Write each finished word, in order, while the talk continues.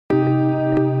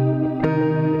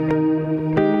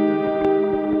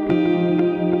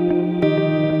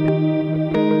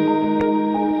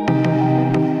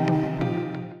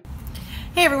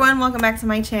welcome back to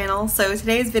my channel. So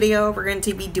today's video we're going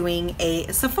to be doing a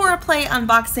Sephora Play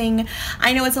unboxing.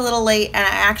 I know it's a little late and I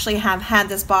actually have had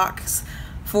this box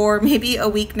for maybe a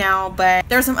week now, but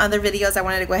there's some other videos I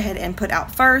wanted to go ahead and put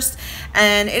out first,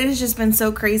 and it has just been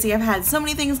so crazy. I've had so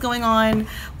many things going on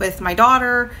with my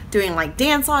daughter doing like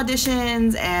dance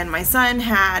auditions, and my son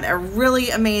had a really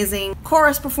amazing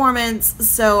chorus performance,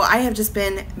 so I have just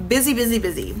been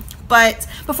busy. But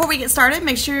before we get started,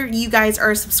 make sure you guys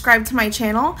are subscribed to my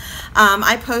channel.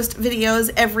 I post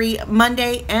videos every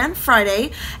Monday and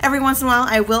Friday. Every once in a while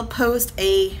I will post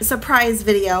a surprise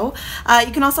video.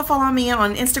 You can also follow me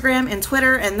on Instagram and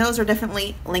Twitter, and those are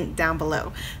definitely linked down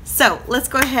below. So let's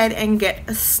go ahead and get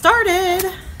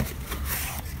started.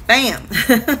 Bam!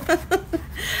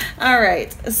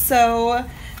 Alright, so it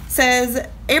says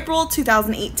April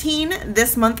 2018.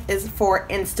 This month is for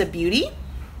Insta Beauty.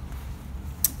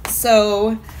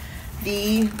 So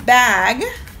the bag's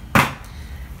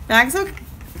okay.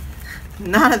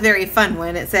 Not a very fun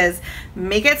one. It says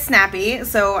make it snappy.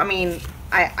 So I mean,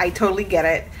 I totally get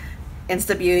it.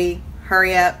 Insta Beauty,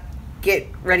 hurry up, get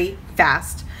ready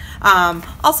fast.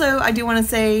 Also, I do want to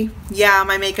say, yeah,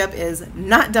 my makeup is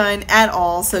not done at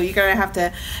all, so you're gonna have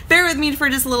to bear with me for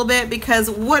just a little bit, because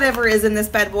whatever is in this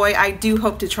bad boy I do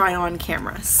hope to try on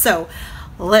camera, so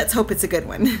let's hope it's a good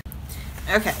one.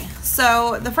 Okay,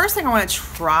 so the first thing I want to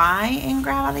try and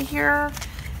grab out of here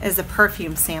is a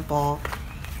perfume sample.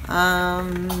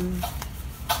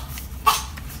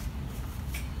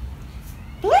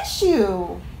 Bless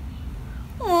you.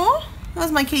 Aw, that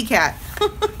was my kitty cat.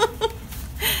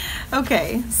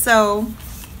 Okay, so,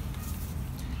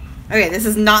 okay, this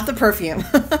is not the perfume.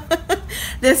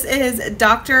 This is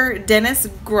Dr. Dennis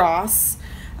Gross,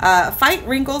 Fight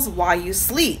Wrinkles While You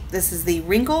Sleep. This is the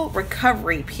Wrinkle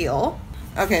Recovery Peel.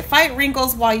 Okay, fight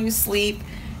wrinkles while you sleep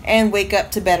and wake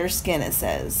up to better skin, it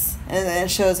says. And then it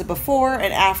shows a before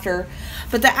and after.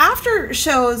 But the after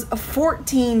shows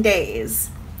 14 days.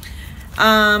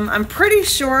 I'm pretty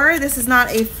sure this is not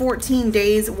a 14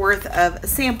 days worth of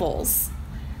samples.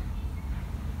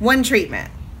 One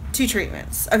treatment, 2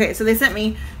 treatments. Okay, so they sent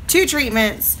me 2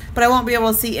 treatments, but I won't be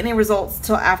able to see any results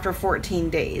till after 14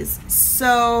 days.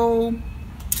 So,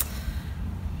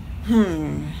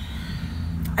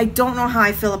 I don't know how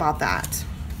I feel about that.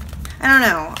 I don't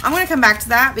know. I'm going to come back to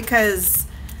that, because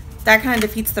that kind of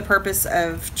defeats the purpose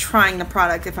of trying the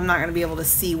product if I'm not going to be able to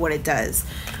see what it does.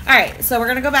 Alright, so we're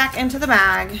going to go back into the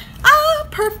bag.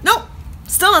 Nope.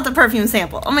 Still not the perfume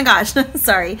sample. Oh my gosh.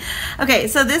 Sorry. Okay,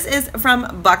 so this is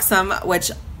from Buxom,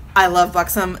 which I love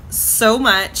Buxom so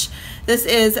much. This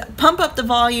is Pump Up the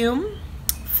Volume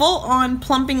Full On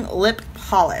Plumping Lip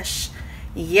Polish.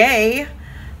 Yay.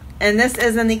 And this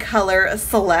is in the color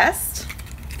Celeste.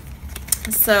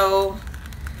 So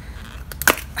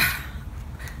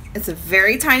it's a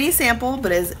very tiny sample,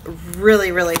 but is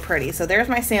really pretty. So there's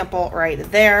my sample right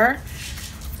there.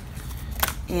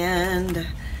 And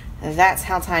that's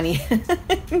how tiny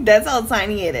that's how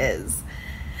tiny it is.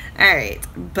 Alright,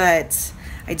 but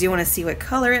I do want to see what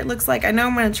color it looks like. I know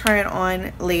I'm going to try it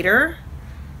on later,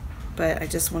 but I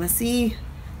just want to see.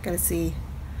 Gotta see.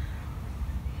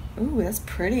 Ooh, that's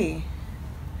pretty.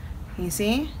 Can you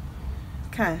see?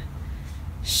 Kind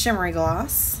of shimmery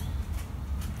gloss.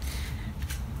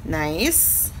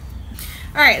 Nice.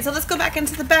 Alright, so let's go back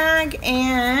into the bag,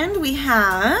 and we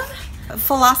have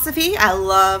Philosophy. I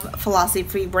love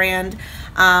Philosophy brand.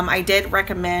 I did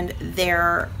recommend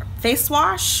their face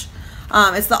wash.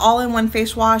 It's the all-in-one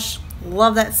face wash.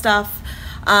 Love that stuff.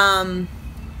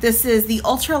 This is the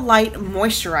Ultra Light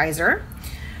Moisturizer.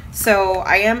 So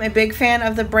I am a big fan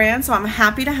of the brand, so I'm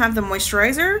happy to have the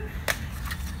moisturizer.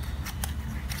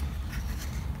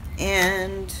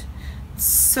 And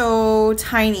so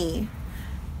tiny.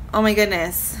 Oh my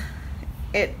goodness.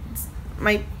 It's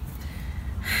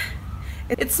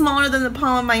smaller than the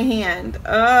palm of my hand.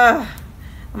 Ugh.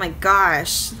 Oh my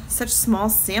gosh. Such small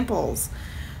samples.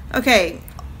 Okay.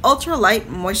 Ultra Light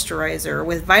Moisturizer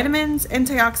with vitamins,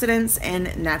 antioxidants,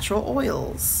 and natural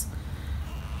oils.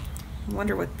 I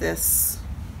wonder what this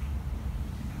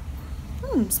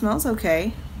smells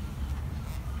okay.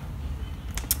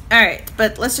 Alright,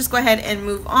 but let's just go ahead and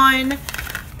move on.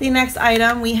 The next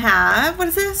item we have, what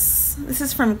is this? This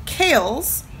is from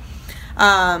Kiehl's.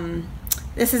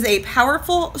 This is a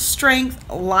Powerful Strength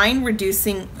Line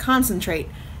Reducing Concentrate.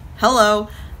 Hello.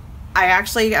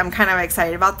 I'm kind of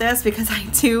excited about this, because I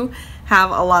do have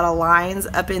a lot of lines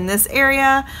up in this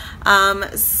area,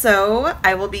 so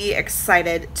I will be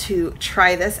excited to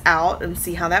try this out and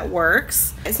see how that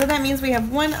works. So that means we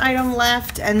have one item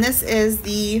left, and this is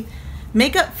the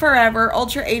Makeup Forever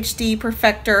Ultra HD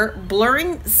Perfector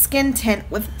Blurring Skin Tint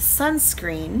with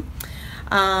Sunscreen.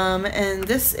 And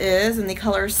this is in the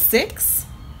color 6.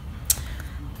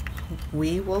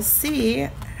 We will see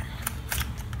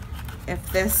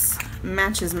if this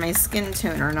matches my skin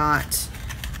tone or not.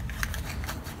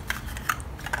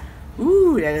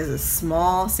 Ooh, that is a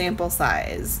small sample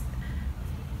size.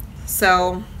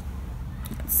 So,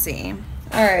 let's see.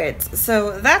 Alright,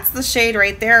 so that's the shade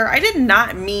right there. I did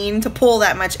not mean to pull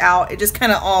that much out. It just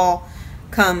kind of all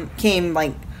came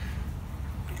like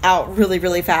out really,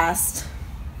 really fast.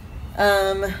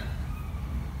 That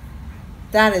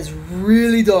is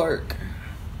really dark.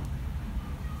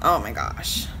 Oh my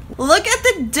gosh. Look at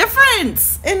the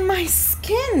difference in my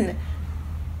skin.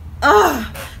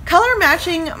 Ugh. Color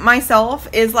matching myself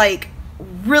is like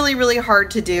really, really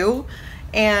hard to do.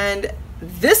 And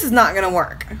this is not going to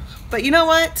work. But you know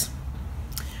what?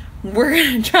 We're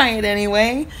going to try it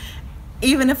anyway.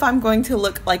 Even if I'm going to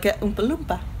look like a Oompa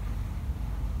Loompa.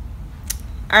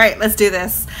 Alright, let's do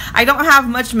this. I don't have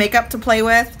much makeup to play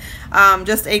with.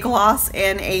 Just a gloss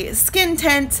and a skin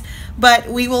tint. But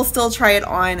we will still try it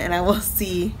on and I will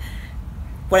see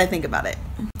what I think about it.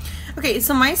 Okay,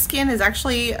 so my skin is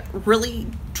actually really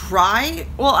dry.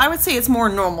 Well, I would say it's more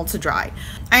normal to dry.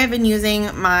 I have been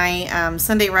using my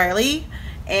Sunday Riley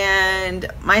and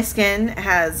my skin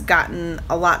has gotten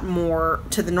a lot more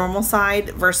to the normal side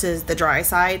versus the dry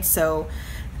side. So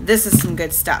this is some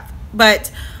good stuff.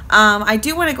 But I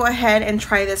do want to go ahead and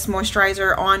try this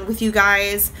moisturizer on with you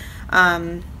guys.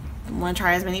 I want to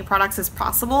try as many products as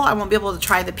possible. I won't be able to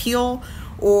try the peel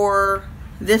or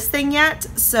this thing yet,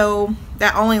 so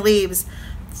that only leaves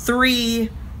 3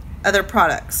 other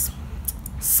products.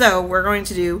 So we're going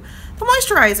to do the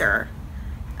moisturizer.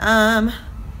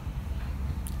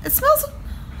 It smells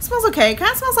okay. It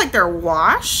kind of smells like their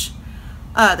wash,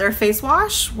 their face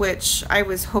wash, which I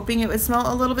was hoping it would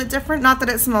smell a little bit different. Not that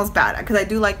it smells bad, because I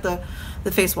do like the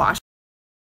face wash.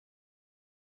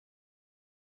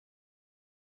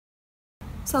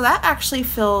 So that actually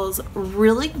feels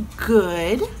really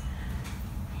good.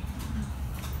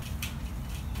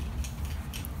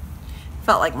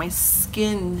 Felt like my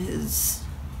skin is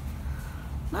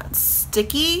not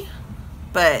sticky,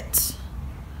 but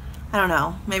I don't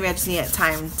know. Maybe I just need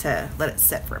time to let it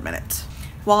sit for a minute.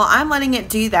 While I'm letting it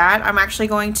do that, I'm actually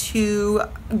going to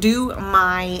do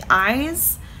my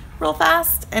eyes real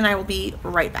fast and I will be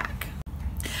right back.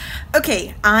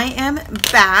 Okay, I am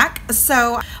back.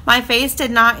 So my face did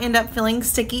not end up feeling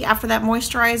sticky after that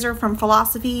moisturizer from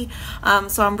Philosophy.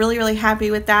 So I'm really, really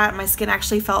happy with that. My skin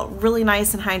actually felt really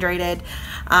nice and hydrated.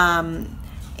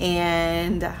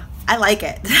 And I like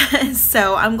it.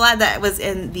 So I'm glad that it was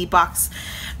in the box.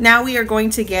 Now we are going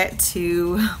to get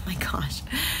to, oh my gosh,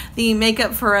 the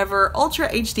Makeup Forever Ultra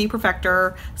HD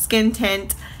Perfector Skin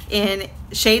Tint in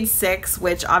shade 6,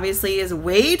 which obviously is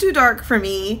way too dark for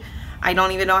me. I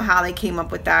don't even know how they came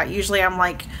up with that. Usually I'm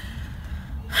like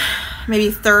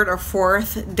maybe 3rd or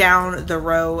 4th down the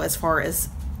row as far as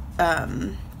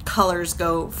colors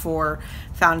go for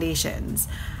foundations.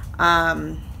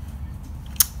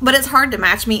 But it's hard to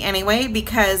match me anyway,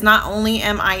 because not only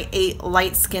am I a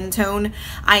light skin tone,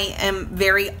 I am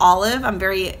very olive. I'm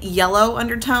very yellow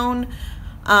undertone.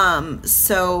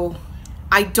 So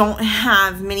I don't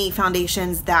have many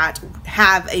foundations that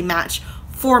have a match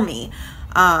for me.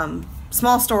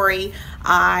 Small story,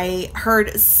 I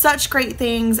heard such great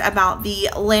things about the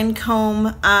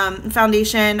Lancome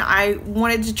foundation. I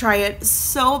wanted to try it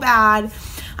so bad.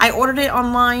 I ordered it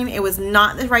online. It was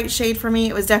not the right shade for me.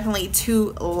 It was definitely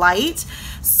too light.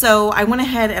 So I went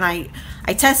ahead and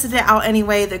I tested it out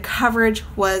anyway. The coverage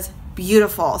was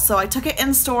beautiful. So I took it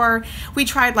in store. We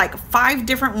tried like 5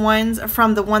 different ones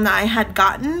from the one that I had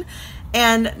gotten,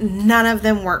 and none of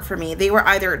them worked for me. They were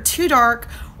either too dark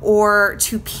or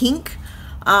too pink.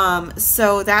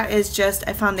 So that is just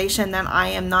a foundation that I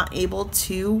am not able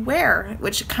to wear,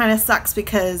 which kind of sucks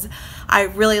because I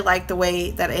really like the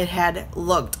way that it had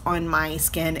looked on my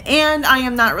skin, and I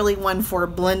am not really one for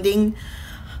blending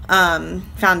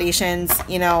foundations.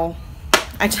 You know,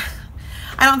 I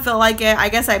don't feel like it. I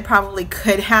guess I probably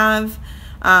could have,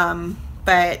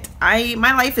 but my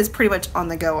life is pretty much on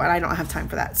the go and I don't have time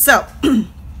for that. So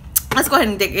let's go ahead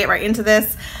and get right into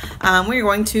this. We're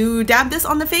going to dab this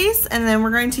on the face, and then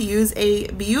we're going to use a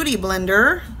beauty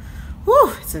blender.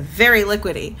 Whew, it's a very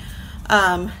liquidy.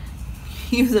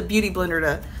 Use a beauty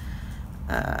blender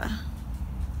to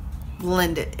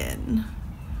blend it in.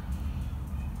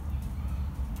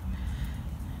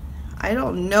 I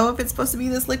don't know if it's supposed to be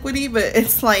this liquidy, but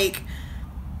it's like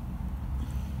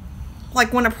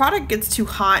when a product gets too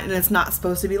hot and it's not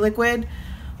supposed to be liquid,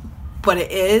 but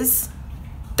it is.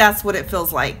 that's what it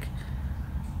feels like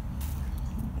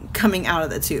coming out of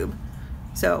the tube.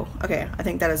 So, okay, I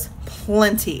think that is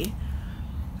plenty.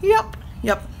 Yep.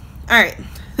 All right,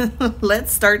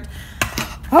 let's start.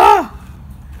 Oh,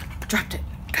 dropped it.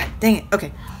 God dang it.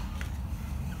 Okay.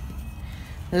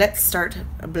 Let's start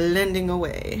blending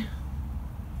away.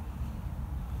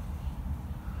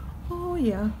 Oh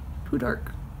yeah, too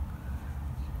dark.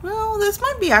 Well, this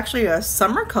might be actually a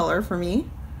summer color for me.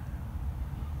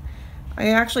 I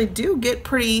actually do get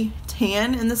pretty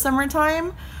tan in the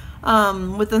summertime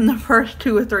within the first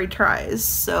 2 or 3 tries,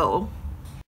 so.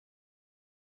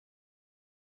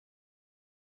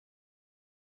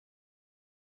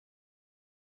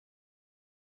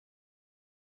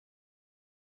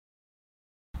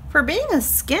 For being a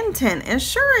skin tint, it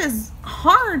sure is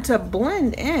hard to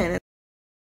blend in.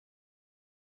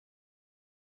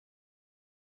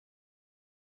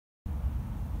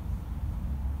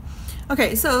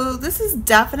 Okay, so this is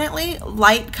definitely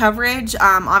light coverage.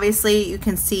 Obviously you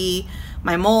can see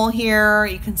my mole here,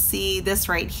 you can see this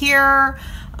right here.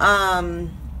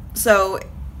 So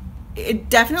it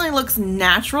definitely looks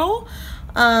natural.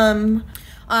 On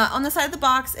the side of the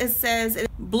box it says,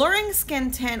 blurring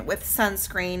skin tint with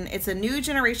sunscreen. It's a new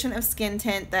generation of skin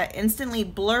tint that instantly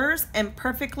blurs and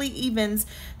perfectly evens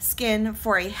skin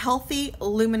for a healthy,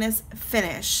 luminous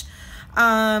finish.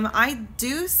 I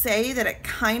do say that it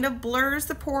kind of blurs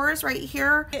the pores right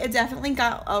here. It definitely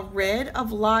got rid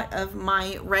of a lot of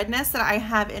my redness that I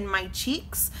have in my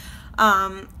cheeks.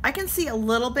 I can see a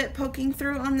little bit poking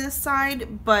through on this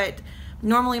side, but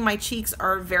normally my cheeks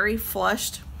are very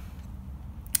flushed.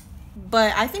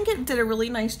 But I think it did a really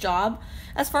nice job.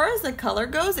 As far as the color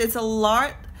goes, it's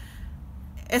not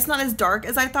as dark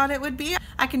as I thought it would be.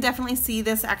 I can definitely see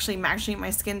this actually matching my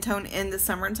skin tone in the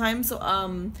summertime, so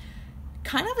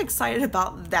kind of excited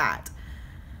about that.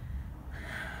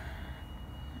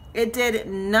 It did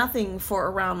nothing for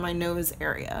around my nose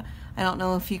area. I don't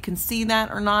know if you can see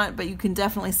that or not, but you can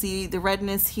definitely see the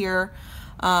redness here.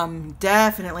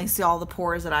 Definitely see all the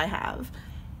pores that I have.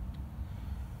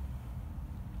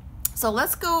 So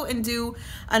let's go and do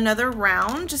another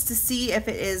round just to see if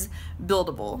it is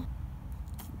buildable.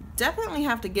 Definitely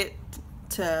have to get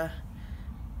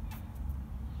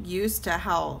used to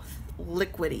how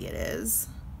liquidy it is.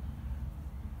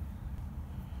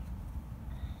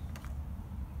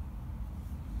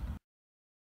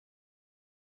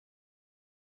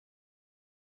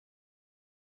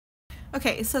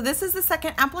 Okay, so this is the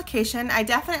second application. I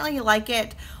definitely like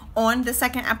it on the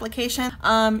second application.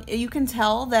 You can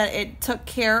tell that it took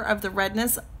care of the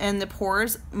redness and the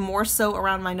pores more so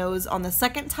around my nose on the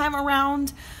second time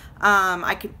around.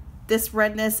 This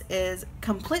redness is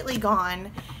completely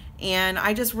gone, and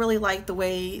I just really like the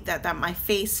way that my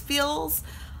face feels.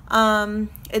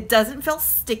 It doesn't feel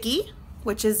sticky,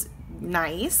 which is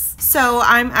nice. So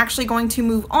I'm actually going to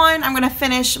move on. I'm going to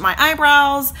finish my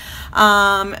eyebrows,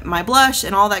 my blush,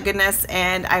 and all that goodness,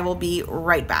 and I will be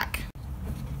right back.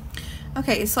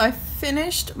 Okay, so I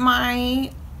finished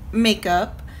my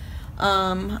makeup.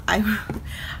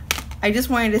 I just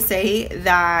wanted to say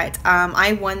that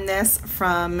I won this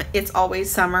from It's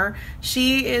Always Summer.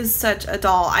 She is such a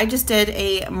doll. I just did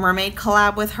a mermaid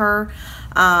collab with her,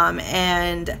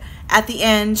 and at the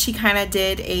end she kind of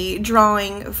did a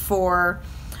drawing for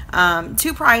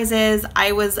 2 prizes.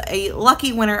 I was a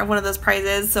lucky winner of one of those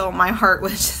prizes, so my heart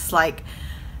was just like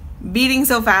beating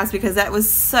so fast because that was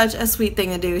such a sweet thing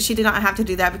to do. She did not have to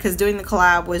do that because doing the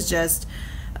collab was just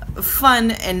fun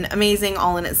and amazing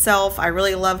all in itself. I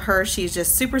really love her. She's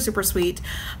just super sweet.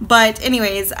 But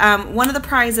anyways, one of the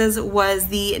prizes was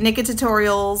the Naked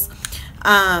Tutorials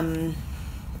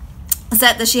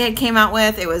set that she had came out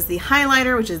with. It was the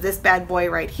highlighter, which is this bad boy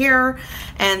right here,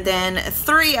 and then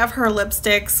 3 of her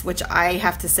lipsticks, which I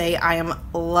have to say I am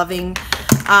loving.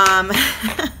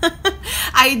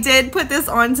 I did put this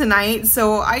on tonight,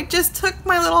 so I just took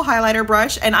my little highlighter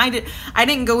brush and I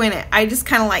didn't go in it. I just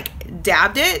kind of like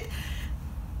dabbed it,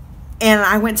 and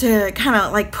I went to kind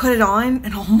of like put it on,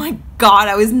 and oh my god,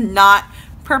 I was not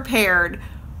prepared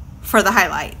for the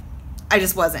highlight. I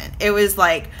just wasn't. It was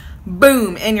like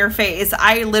boom in your face.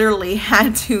 I literally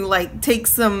had to like take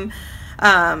some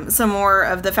more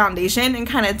of the foundation and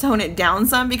kind of tone it down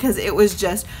some because it was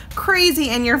just crazy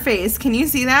in your face. Can you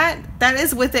see that? That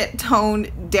is with it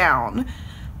toned down.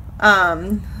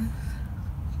 But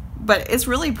it's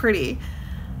really pretty.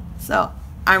 So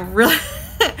I'm really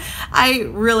I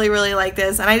really like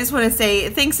this, and I just want to say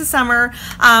thanks to Summer.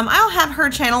 I'll have her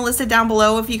channel listed down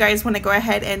below if you guys want to go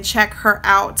ahead and check her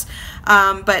out.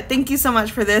 But thank you so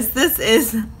much for this. This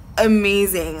is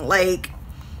amazing. Like,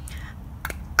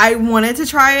 I wanted to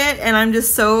try it, and I'm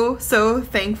just so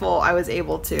thankful I was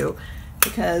able to,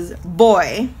 because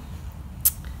boy,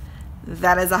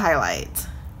 that is a highlight.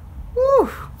 Woo.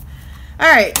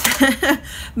 All right,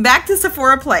 back to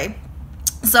Sephora Play.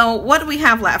 So what do we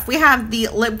have left? We have the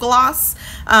lip gloss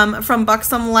from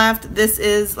Buxom left. This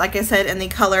is, like I said, in the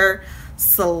color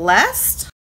Celeste.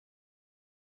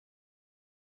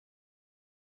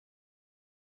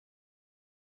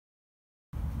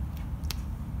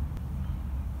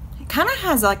 It kind of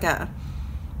has like a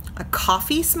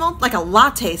coffee smell, like a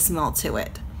latte smell to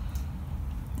it.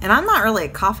 And I'm not really a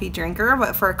coffee drinker,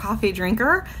 but for a coffee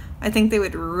drinker, I think they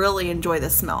would really enjoy the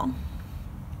smell.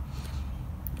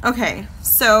 Okay,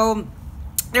 so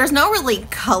there's no really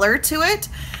color to it.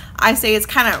 I say it's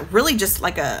kind of really just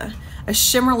like a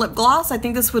shimmer lip gloss. I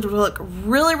think this would look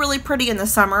really pretty in the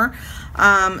summer.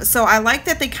 So I like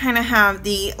that they kind of have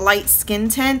the light skin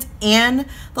tint and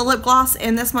the lip gloss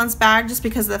in this month's bag, just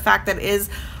because of the fact that it is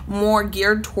more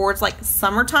geared towards like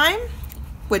summertime,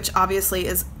 which obviously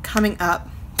is coming up.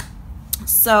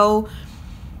 So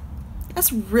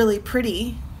that's really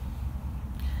pretty.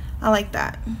 I like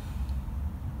that.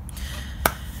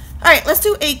 All right, let's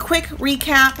do a quick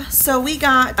recap. So we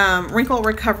got wrinkle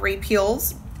recovery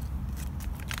peels.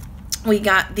 We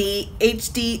got the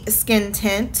HD skin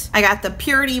tint. I got the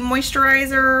purity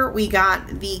moisturizer. We got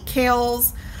the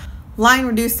Kale's line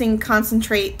reducing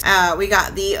concentrate. We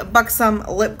got the Buxom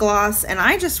lip gloss, and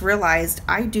I just realized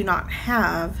I do not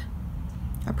have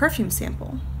a perfume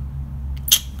sample.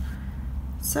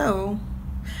 So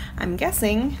I'm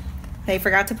guessing they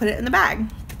forgot to put it in the bag.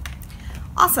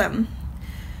 Awesome.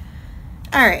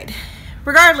 All right,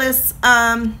 regardless,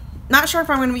 not sure if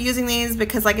I'm going to be using these,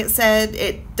 because like it said,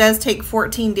 it does take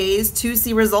 14 days to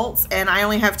see results, and I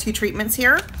only have 2 treatments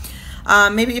here.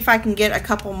 Maybe if I can get a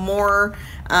couple more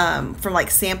from like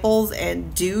samples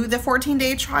and do the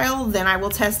 14-day trial, then I will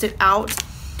test it out.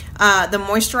 The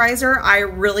moisturizer I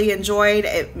really enjoyed.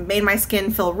 It made my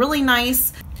skin feel really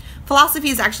nice. Philosophy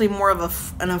is actually more of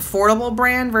an affordable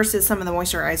brand versus some of the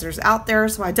moisturizers out there,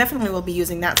 so I definitely will be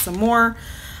using that some more.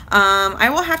 I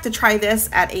will have to try this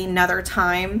at another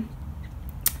time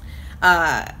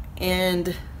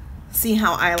and see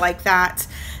how I like that.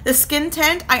 The skin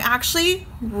tint, I actually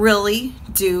really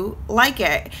do like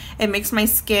it. It makes my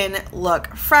skin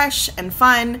look fresh and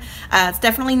fun. It's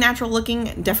definitely natural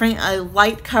looking, definitely a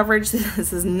light coverage.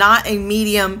 This is not a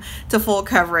medium to full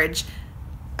coverage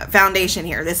foundation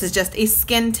here. This is just a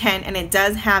skin tint, and it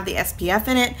does have the SPF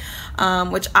in it,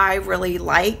 which I really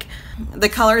like. The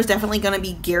color is definitely going to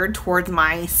be geared towards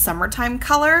my summertime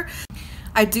color.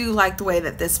 I do like the way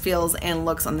that this feels and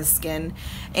looks on the skin,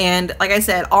 and like I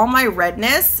said, all my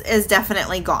redness is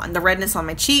definitely gone. The redness on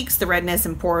my cheeks, the redness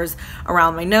and pores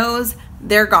around my nose,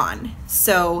 they're gone.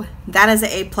 So that is an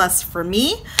A+ for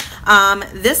me.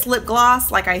 This lip gloss,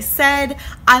 like I said,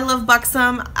 I love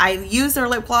Buxom. I use their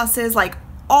lip glosses like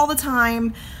all the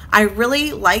time. I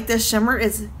really like this shimmer.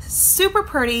 It's super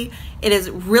pretty. It is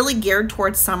really geared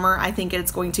towards summer. I think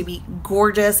it's going to be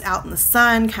gorgeous out in the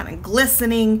sun, kind of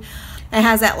glistening. It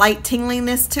has that light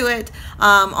tingliness to it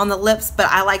on the lips, but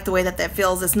I like the way that that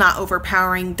feels. It's not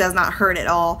overpowering, does not hurt at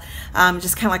all.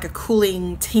 Just kind of like a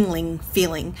cooling, tingling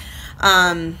feeling.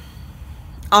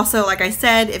 Also, like I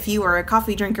said, if you are a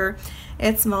coffee drinker,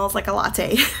 it smells like a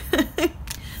latte.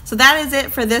 So that is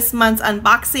it for this month's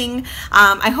unboxing.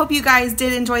 I hope you guys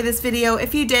did enjoy this video.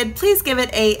 If you did, please give it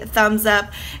a thumbs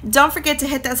up. Don't forget to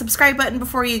hit that subscribe button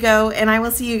before you go, and I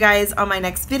will see you guys on my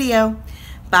next video.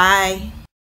 Bye.